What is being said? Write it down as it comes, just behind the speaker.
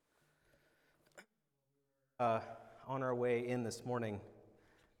On our way in this morning,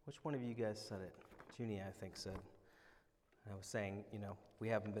 which one of you guys said it? Junie, I think, said. I was saying, we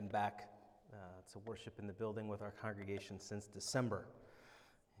haven't been back to worship in the building with our congregation since December.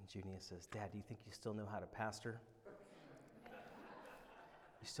 And Junie says, Dad, do you think you still know how to pastor?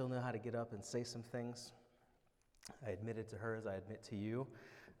 You still know how to get up and say some things? I admitted to her, as I admit to you,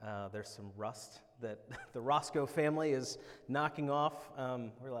 there's some rust that the Rozko family is knocking off.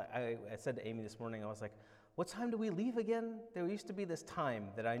 I said to Amy this morning, I was like, what time do we leave again? There used to be this time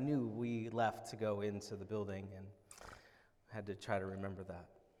that I knew we left to go into the building, and I had to try to remember that.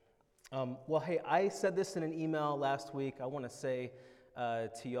 Hey, I said this in an email last week. I want to say to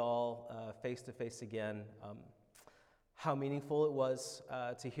y'all face-to-face again how meaningful it was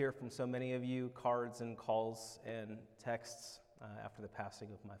to hear from so many of you, cards and calls and texts after the passing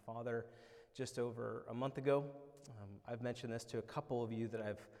of my father just over a month ago. I've mentioned this to a couple of you that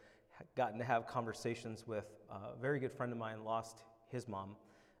I've gotten to have conversations with. A very good friend of mine lost his mom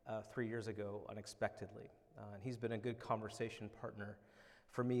 3 years ago unexpectedly. And he's been a good conversation partner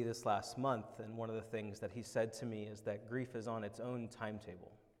for me this last month. And one of the things that he said to me is that grief is on its own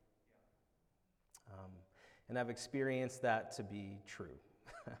timetable. And I've experienced that to be true,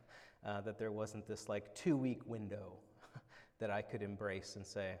 that there wasn't this 2-week window that I could embrace and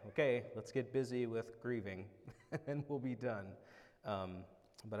say, okay, let's get busy with grieving and we'll be done.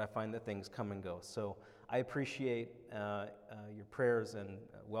 But I find that things come and go. So I appreciate your prayers and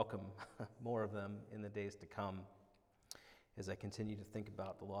welcome more of them in the days to come as I continue to think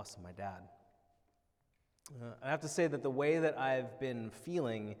about the loss of my dad. I have to say that the way that I've been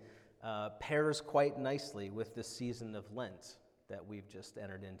feeling pairs quite nicely with this season of Lent that we've just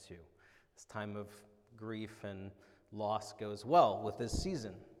entered into. This time of grief and loss goes well with this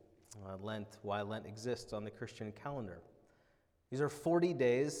season. Why Lent exists on the Christian calendar. These are 40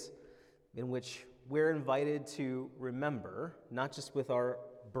 days in which we're invited to remember, not just with our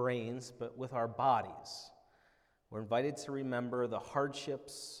brains, but with our bodies. We're invited to remember the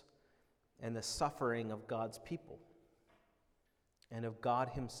hardships and the suffering of God's people and of God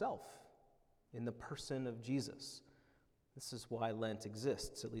himself in the person of Jesus. This is why Lent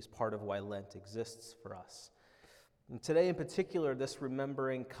exists, at least part of why Lent exists for us. And today in particular, this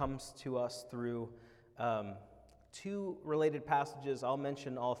remembering comes to us through two related passages. I'll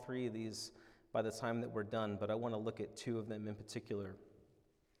mention all three of these by the time that we're done, but I want to look at two of them in particular.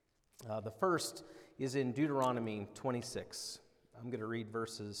 The first is in Deuteronomy 26. I'm going to read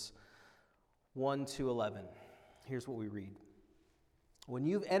verses 1 to 11. Here's what we read. When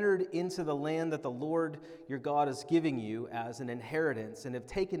you've entered into the land that the Lord your God is giving you as an inheritance and have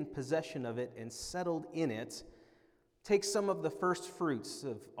taken possession of it and settled in it, take some of the first fruits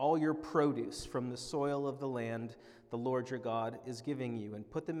of all your produce from the soil of the land the Lord your God is giving you and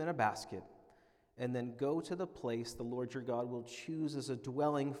put them in a basket, and then go to the place the Lord your God will choose as a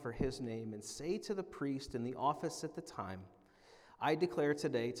dwelling for his name, and say to the priest in the office at the time, I declare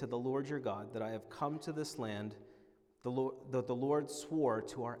today to the Lord your God that I have come to this land that the Lord swore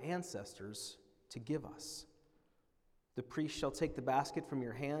to our ancestors to give us. The priest shall take the basket from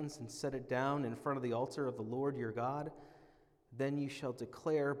your hands and set it down in front of the altar of the Lord your God. Then you shall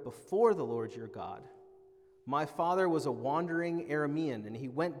declare before the Lord your God, my father was a wandering Aramean, and he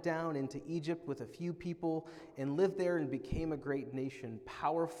went down into Egypt with a few people and lived there and became a great nation,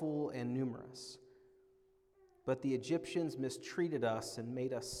 powerful and numerous. But the Egyptians mistreated us and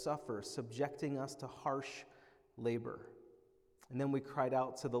made us suffer, subjecting us to harsh labor. And then we cried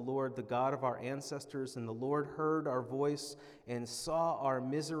out to the Lord, the God of our ancestors, and the Lord heard our voice and saw our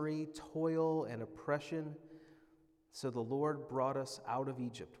misery, toil, and oppression. So the Lord brought us out of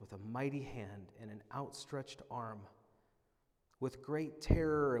Egypt with a mighty hand and an outstretched arm. With great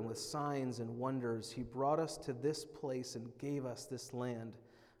terror and with signs and wonders, he brought us to this place and gave us this land,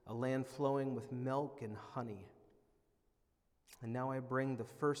 a land flowing with milk and honey. And now I bring the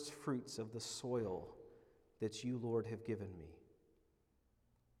first fruits of the soil that you, Lord, have given me.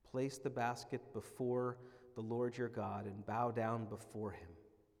 Place the basket before the Lord your God and bow down before him.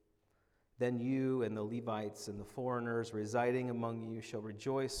 Then you and the Levites and the foreigners residing among you shall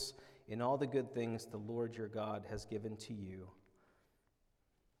rejoice in all the good things the Lord your God has given to you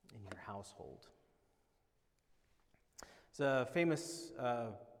in your household. It's a famous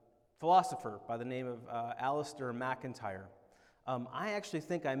philosopher by the name of Alistair MacIntyre. I actually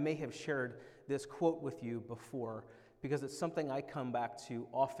think I may have shared this quote with you before because it's something I come back to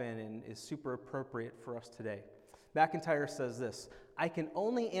often and is super appropriate for us today. MacIntyre says this, I can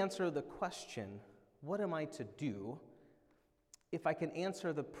only answer the question, what am I to do, if I can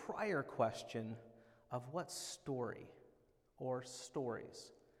answer the prior question of what story or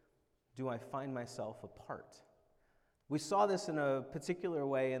stories do I find myself apart? We saw this in a particular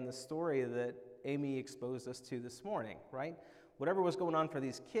way in the story that Amy exposed us to this morning, right? Whatever was going on for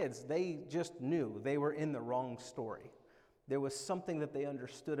these kids, they just knew they were in the wrong story. There was something that they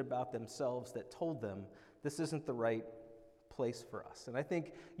understood about themselves that told them this isn't the right place for us. And I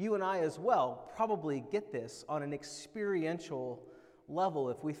think you and I as well probably get this on an experiential level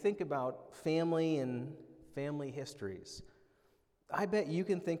if we think about family and family histories. I bet you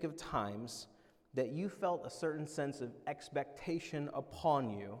can think of times that you felt a certain sense of expectation upon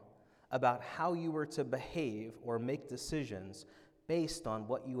you about how you were to behave or make decisions based on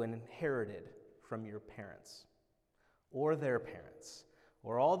what you inherited from your parents or their parents,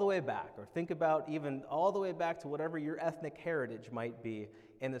 or all the way back, or think about even all the way back to whatever your ethnic heritage might be,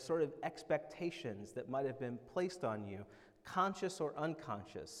 and the sort of expectations that might have been placed on you, conscious or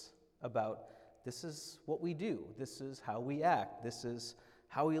unconscious, about this is what we do, this is how we act, this is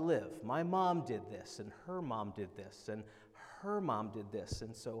how we live. My mom did this, and her mom did this, and her mom did this,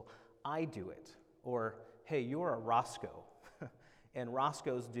 and so I do it. Or, hey, you're a Roscoe, and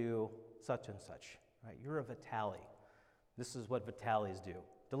Roscoes do such and such, right? You're a Vitale. This is what Vitalis do.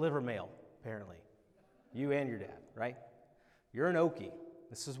 Deliver mail, apparently. You and your dad, right? You're an Okie.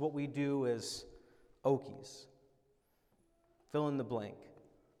 This is what we do as Okies. Fill in the blank.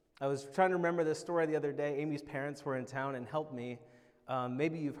 I was trying to remember this story the other day. Amy's parents were in town and helped me.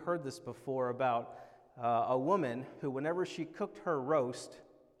 Maybe you've heard this before about a woman who, whenever she cooked her roast,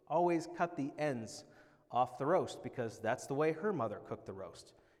 always cut the ends off the roast because that's the way her mother cooked the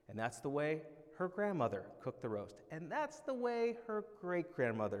roast. And that's the way her grandmother cooked the roast. And that's the way her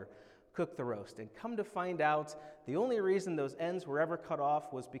great-grandmother cooked the roast. And come to find out, the only reason those ends were ever cut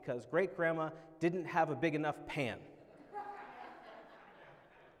off was because great-grandma didn't have a big enough pan.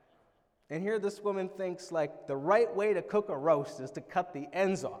 And here this woman thinks like the right way to cook a roast is to cut the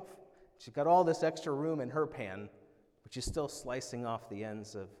ends off. She's got all this extra room in her pan, but she's still slicing off the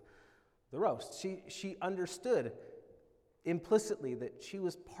ends of the roast. She understood implicitly that she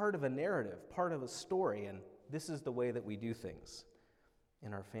was part of a narrative, part of a story, and this is the way that we do things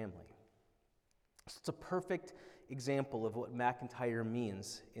in our family. So it's a perfect example of what MacIntyre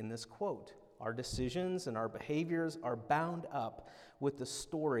means in this quote. Our decisions and our behaviors are bound up with the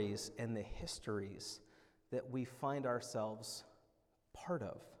stories and the histories that we find ourselves part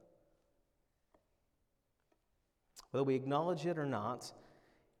of. Whether we acknowledge it or not,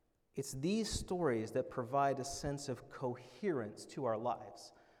 it's these stories that provide a sense of coherence to our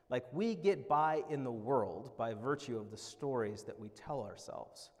lives. Like we get by in the world by virtue of the stories that we tell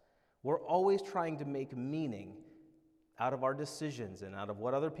ourselves. We're always trying to make meaning out of our decisions and out of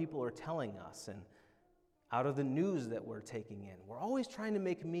what other people are telling us and out of the news that we're taking in. We're always trying to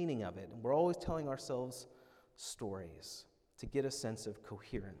make meaning of it, and we're always telling ourselves stories to get a sense of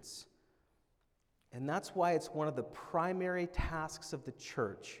coherence. And that's why it's one of the primary tasks of the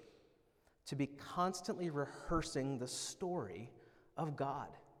church to be constantly rehearsing the story of God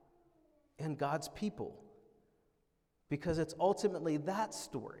and God's people. Because it's ultimately that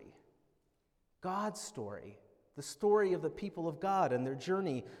story, God's story, the story of the people of God and their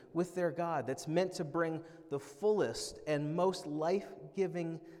journey with their God, that's meant to bring the fullest and most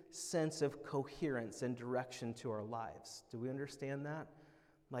life-giving sense of coherence and direction to our lives. Do we understand that?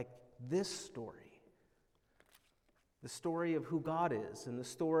 Like this story, the story of who God is and the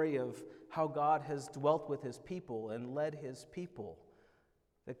story of how God has dwelt with his people and led his people,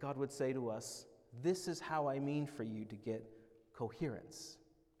 that God would say to us, this is how I mean for you to get coherence.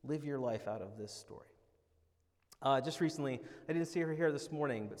 Live your life out of this story. Just recently, I didn't see her here this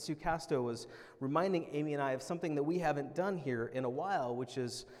morning, but Sue Casto was reminding Amy and I of something that we haven't done here in a while, which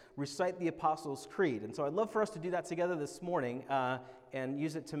is recite the Apostles' Creed. And so I'd love for us to do that together this morning and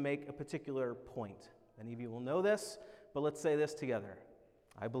use it to make a particular point. Many of you will know this, but let's say this together.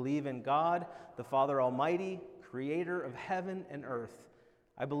 I believe in God, the Father Almighty, creator of heaven and earth.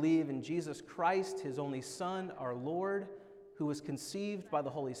 I believe in Jesus Christ, his only Son, our Lord, who was conceived by the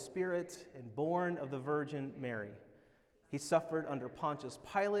Holy Spirit and born of the Virgin Mary. He suffered under Pontius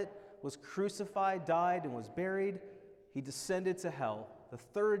Pilate, was crucified, died, and was buried. He descended to hell. The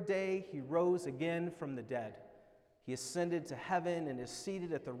third day he rose again from the dead. He ascended to heaven and is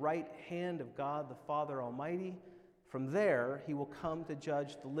seated at the right hand of God the Father Almighty. From there he will come to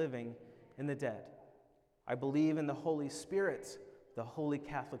judge the living and the dead. I believe in the Holy Spirit, the Holy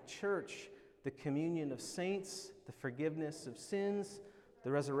Catholic Church, the communion of saints, the forgiveness of sins, the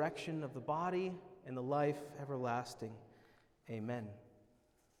resurrection of the body, and the life everlasting. Amen.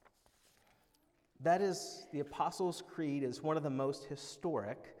 That is, the Apostles' Creed is one of the most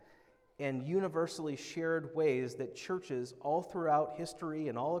historic and universally shared ways that churches all throughout history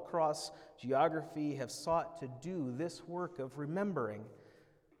and all across geography have sought to do this work of remembering,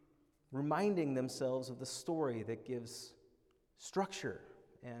 reminding themselves of the story that gives structure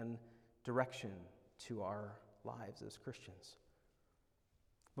and direction to our lives as Christians.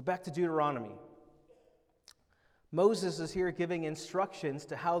 But back to Deuteronomy. Moses is here giving instructions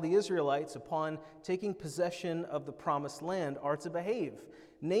to how the Israelites, upon taking possession of the promised land, are to behave,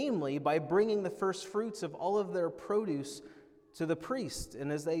 namely by bringing the first fruits of all of their produce to the priest,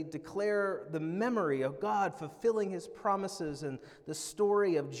 and as they declare the memory of God fulfilling his promises and the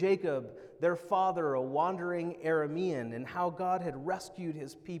story of Jacob, their father, a wandering Aramean, and how God had rescued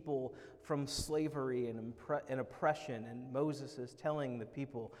his people from slavery and oppression. And Moses is telling the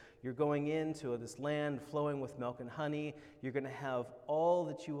people, you're going into this land flowing with milk and honey. You're going to have all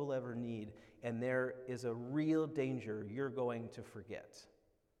that you will ever need, and there is a real danger you're going to forget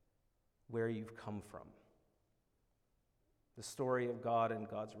where you've come from. The story of God and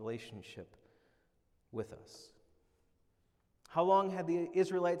God's relationship with us. How long had the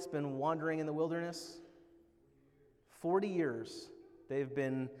Israelites been wandering in the wilderness? 40 years they've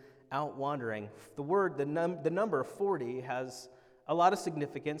been out wandering. The number 40 has a lot of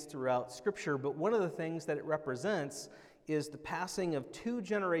significance throughout Scripture, but one of the things that it represents is the passing of 2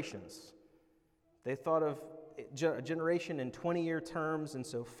 generations. They thought of a generation in 20-year terms, and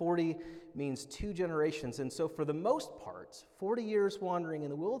so 40 means 2 generations. And so for the most part, 40 years wandering in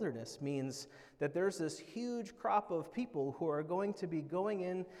the wilderness means that there's this huge crop of people who are going to be going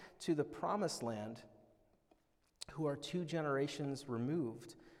into the promised land who are 2 generations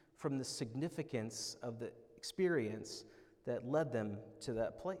removed from the significance of the experience that led them to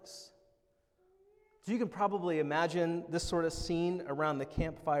that place. So you can probably imagine this sort of scene around the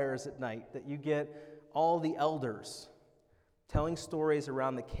campfires at night, that you get all the elders telling stories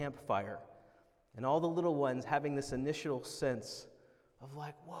around the campfire, and all the little ones having this initial sense of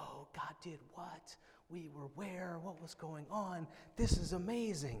like, whoa, God did what? We were where? What was going on? This is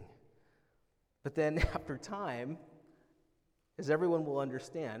amazing. But then after time, as everyone will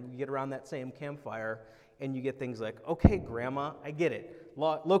understand, we get around that same campfire and you get things like, okay, Grandma, I get it.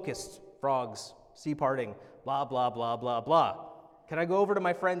 Locusts, frogs, sea parting, blah, blah, blah, blah, blah. Can I go over to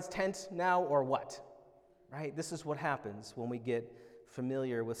my friend's tent now or what? Right? This is what happens when we get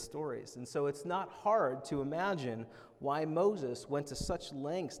familiar with stories. And so it's not hard to imagine why Moses went to such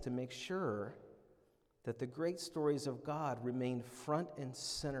lengths to make sure that the great stories of God remain front and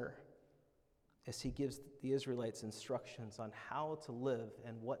center as he gives the Israelites instructions on how to live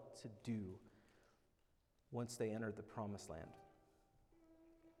and what to do once they enter the promised land.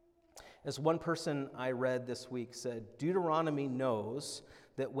 As one person I read this week said, Deuteronomy knows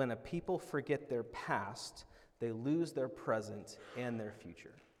that when a people forget their past, they lose their present and their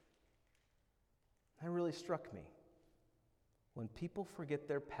future. That really struck me. When people forget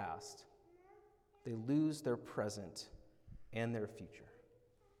their past, they lose their present and their future.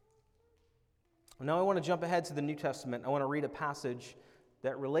 Now I want to jump ahead to the New Testament. I want to read a passage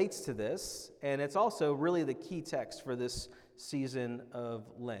that relates to this, and it's also really the key text for this season of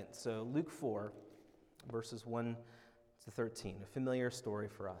Lent. So Luke 4, verses 1 to 13, a familiar story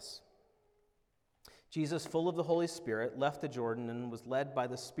for us. Jesus, full of the Holy Spirit, left the Jordan and was led by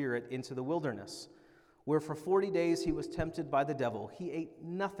the Spirit into the wilderness, where for 40 days he was tempted by the devil. He ate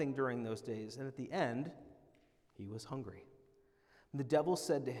nothing during those days, and at the end, he was hungry. And the devil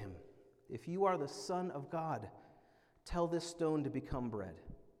said to him, "If you are the Son of God, tell this stone to become bread."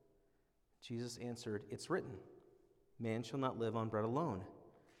 Jesus answered, "It's written, man shall not live on bread alone."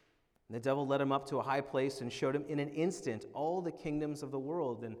 And the devil led him up to a high place and showed him in an instant all the kingdoms of the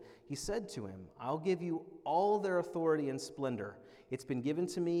world. And he said to him, "I'll give you all their authority and splendor. It's been given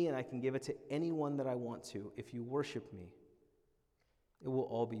to me, and I can give it to anyone that I want to. If you worship me, it will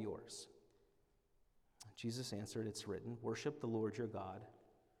all be yours." Jesus answered, "It's written, worship the Lord your God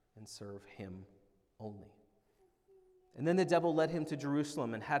and serve him only." And then the devil led him to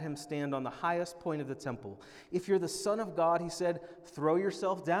Jerusalem and had him stand on the highest point of the temple. "If you're the Son of God," he said, "throw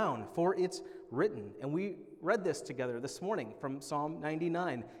yourself down, for it's written." And we read this together this morning from Psalm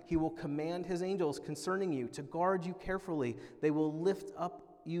 99. "He will command his angels concerning you to guard you carefully. They will lift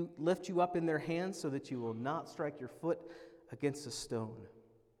you up in their hands so that you will not strike your foot against a stone."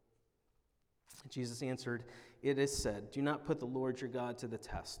 Jesus answered, "It is said, do not put the Lord your God to the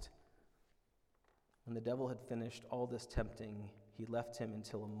test." When the devil had finished all this tempting, he left him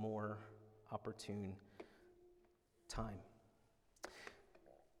until a more opportune time.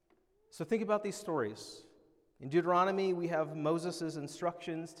 So think about these stories. In Deuteronomy, we have Moses'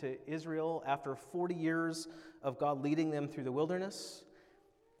 instructions to Israel after 40 years of God leading them through the wilderness.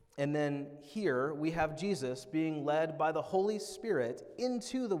 And then here we have Jesus being led by the Holy Spirit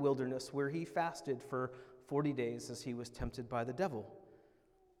into the wilderness where he fasted for 40 days as he was tempted by the devil.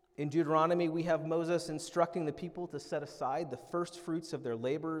 In Deuteronomy, we have Moses instructing the people to set aside the first fruits of their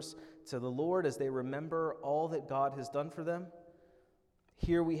labors to the Lord as they remember all that God has done for them.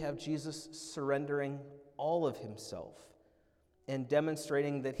 Here we have Jesus surrendering all of himself and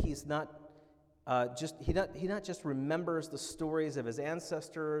demonstrating that he not just remembers the stories of his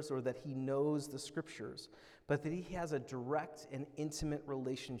ancestors or that he knows the scriptures, but that he has a direct and intimate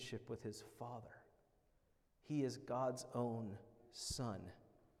relationship with his Father. He is God's own Son.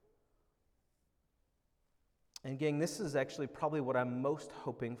 And gang, this is actually probably what I'm most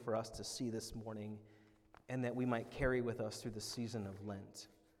hoping for us to see this morning and that we might carry with us through the season of Lent.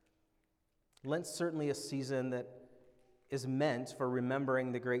 Lent's certainly a season that is meant for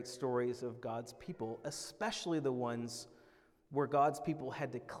remembering the great stories of God's people, especially the ones where God's people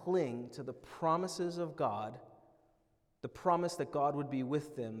had to cling to the promises of God, the promise that God would be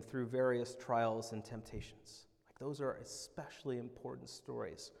with them through various trials and temptations. Like those are especially important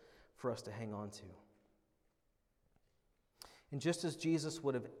stories for us to hang on to. And just as Jesus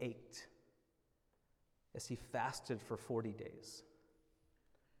would have ached as he fasted for 40 days,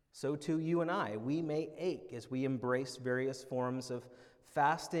 so too you and I, we may ache as we embrace various forms of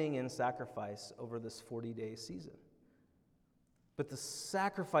fasting and sacrifice over this 40-day season. But the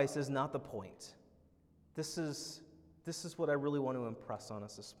sacrifice is not the point. This is what I really want to impress on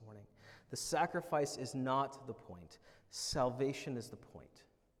us this morning. The sacrifice is not the point. Salvation is the point.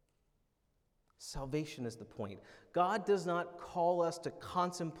 Salvation is the point. God does not call us to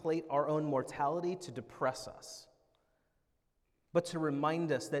contemplate our own mortality to depress us, but to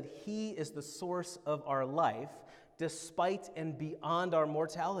remind us that he is the source of our life despite and beyond our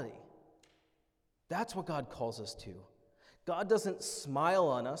mortality. That's what God calls us to. God doesn't smile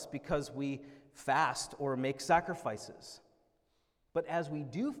on us because we fast or make sacrifices. But as we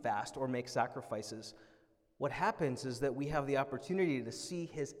do fast or make sacrifices, what happens is that we have the opportunity to see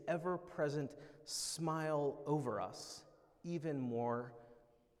his ever-present smile over us even more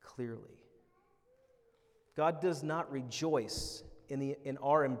clearly. God does not rejoice in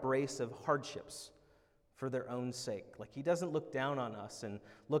our embrace of hardships for their own sake. Like he doesn't look down on us and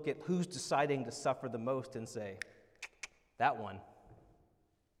look at who's deciding to suffer the most and say, that one.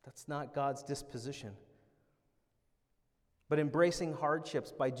 That's not God's disposition. But embracing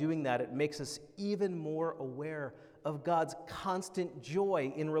hardships, by doing that, it makes us even more aware of God's constant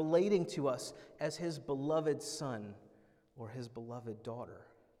joy in relating to us as his beloved son or his beloved daughter.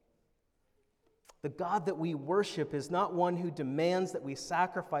 The God that we worship is not one who demands that we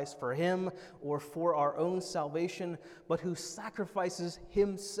sacrifice for him or for our own salvation, but who sacrifices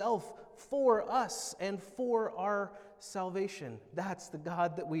himself for us and for our salvation. That's the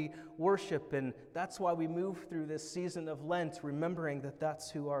God that we worship, and that's why we move through this season of Lent, remembering that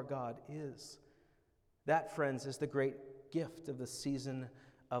that's who our God is. That, friends, is the great gift of the season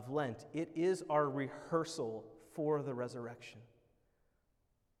of Lent. It is our rehearsal for the resurrection.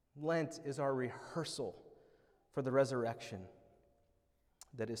 Lent is our rehearsal for the resurrection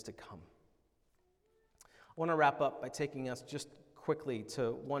that is to come. I want to wrap up by taking us just quickly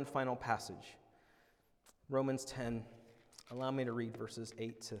to one final passage. Romans 10. Allow me to read verses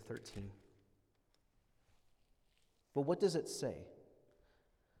 8 to 13. But what does it say?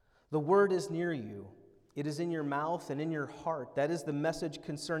 The word is near you. It is in your mouth and in your heart. That is the message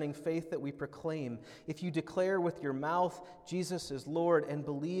concerning faith that we proclaim. If you declare with your mouth Jesus is Lord and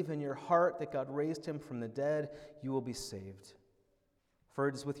believe in your heart that God raised him from the dead, you will be saved. For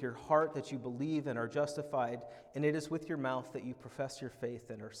it is with your heart that you believe and are justified, and it is with your mouth that you profess your faith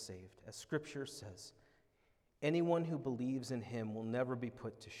and are saved. As Scripture says, anyone who believes in him will never be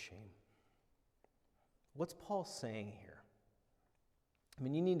put to shame. What's Paul saying here? I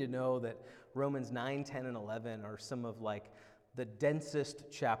mean, you need to know that Romans 9, 10, and 11 are some of the densest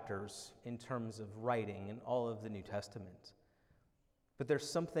chapters in terms of writing in all of the New Testament. But there's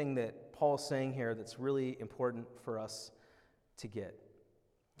something that Paul's saying here that's really important for us to get.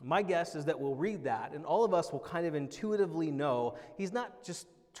 My guess is that we'll read that, and all of us will kind of intuitively know he's not just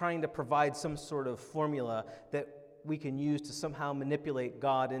trying to provide some sort of formula that we can use to somehow manipulate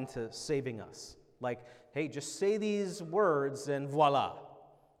God into saving us. Like, hey, just say these words and voila.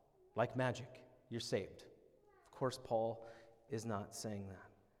 Like magic, you're saved. Of course, Paul is not saying that.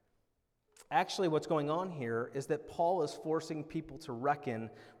 Actually, what's going on here is that Paul is forcing people to reckon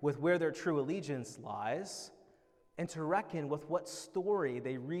with where their true allegiance lies and to reckon with what story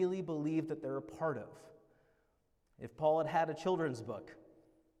they really believe that they're a part of. If Paul had had a children's book,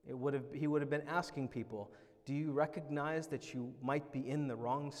 he would have been asking people, Do you recognize that you might be in the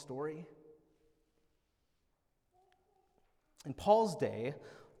wrong story? In Paul's day,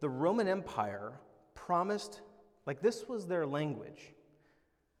 the Roman Empire promised, like this was their language.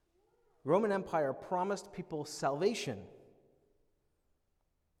 Roman Empire promised people salvation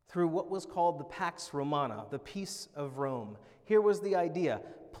through what was called the Pax Romana, the peace of Rome. Here was the idea: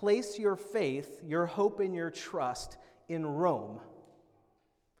 place your faith, your hope, and your trust in Rome,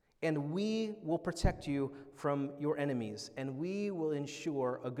 and we will protect you from your enemies, and we will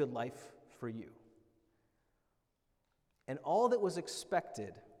ensure a good life for you. And all that was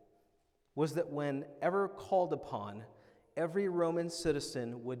expected was that whenever called upon, every Roman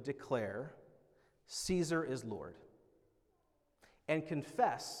citizen would declare, "Caesar is Lord," and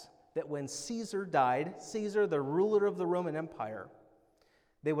confess that when Caesar died, Caesar, the ruler of the Roman Empire,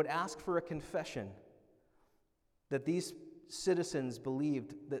 they would ask for a confession that these citizens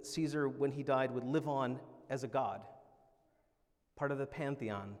believed that Caesar, when he died, would live on as a god, part of the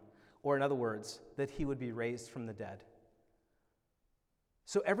pantheon, or in other words, that he would be raised from the dead.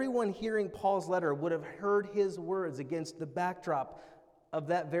 So everyone hearing Paul's letter would have heard his words against the backdrop of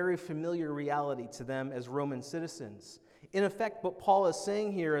that very familiar reality to them as Roman citizens. In effect, what Paul is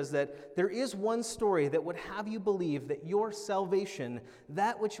saying here is that there is one story that would have you believe that your salvation,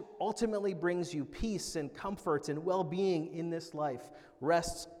 that which ultimately brings you peace and comfort and well-being in this life,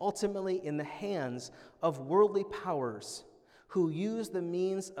 rests ultimately in the hands of worldly powers who use the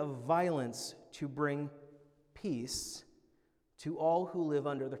means of violence to bring peace to all who live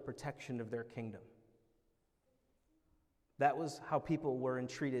under the protection of their kingdom. That was how people were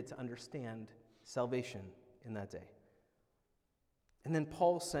entreated to understand salvation in that day. And then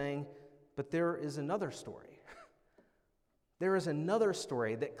Paul's saying, but there is another story. There is another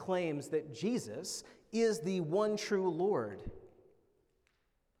story that claims that Jesus is the one true Lord,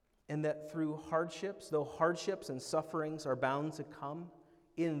 and that through hardships, though hardships and sufferings are bound to come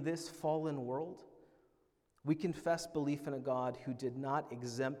in this fallen world, we confess belief in a God who did not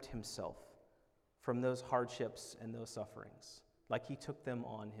exempt himself from those hardships and those sufferings, like he took them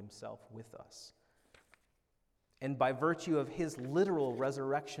on himself with us. And by virtue of his literal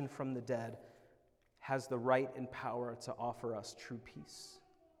resurrection from the dead, has the right and power to offer us true peace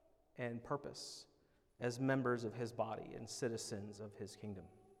and purpose as members of his body and citizens of his kingdom.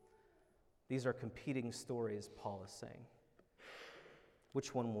 These are competing stories, Paul is saying.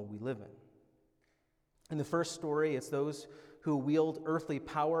 Which one will we live in? In the first story, it's those who wield earthly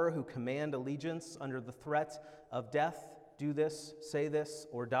power, who command allegiance under the threat of death, do this, say this,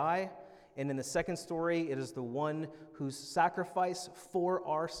 or die. And in the second story, it is the one whose sacrifice for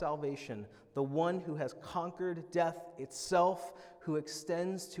our salvation, the one who has conquered death itself, who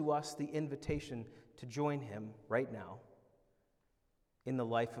extends to us the invitation to join him right now in the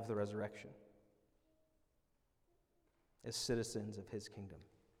life of the resurrection as citizens of his kingdom.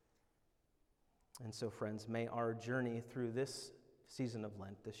 And so, friends, may our journey through this season of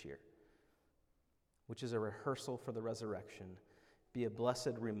Lent this year, which is a rehearsal for the resurrection, be a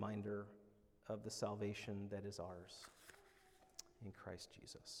blessed reminder of the salvation that is ours in Christ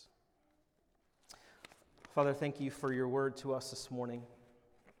Jesus. Father, thank you for your word to us this morning.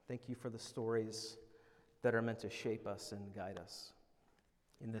 Thank you for the stories that are meant to shape us and guide us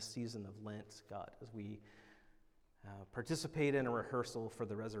in this season of Lent, God, as we participate in a rehearsal for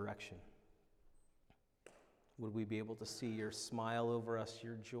the resurrection. Would we be able to see your smile over us,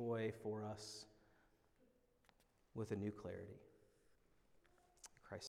 your joy for us with a new clarity?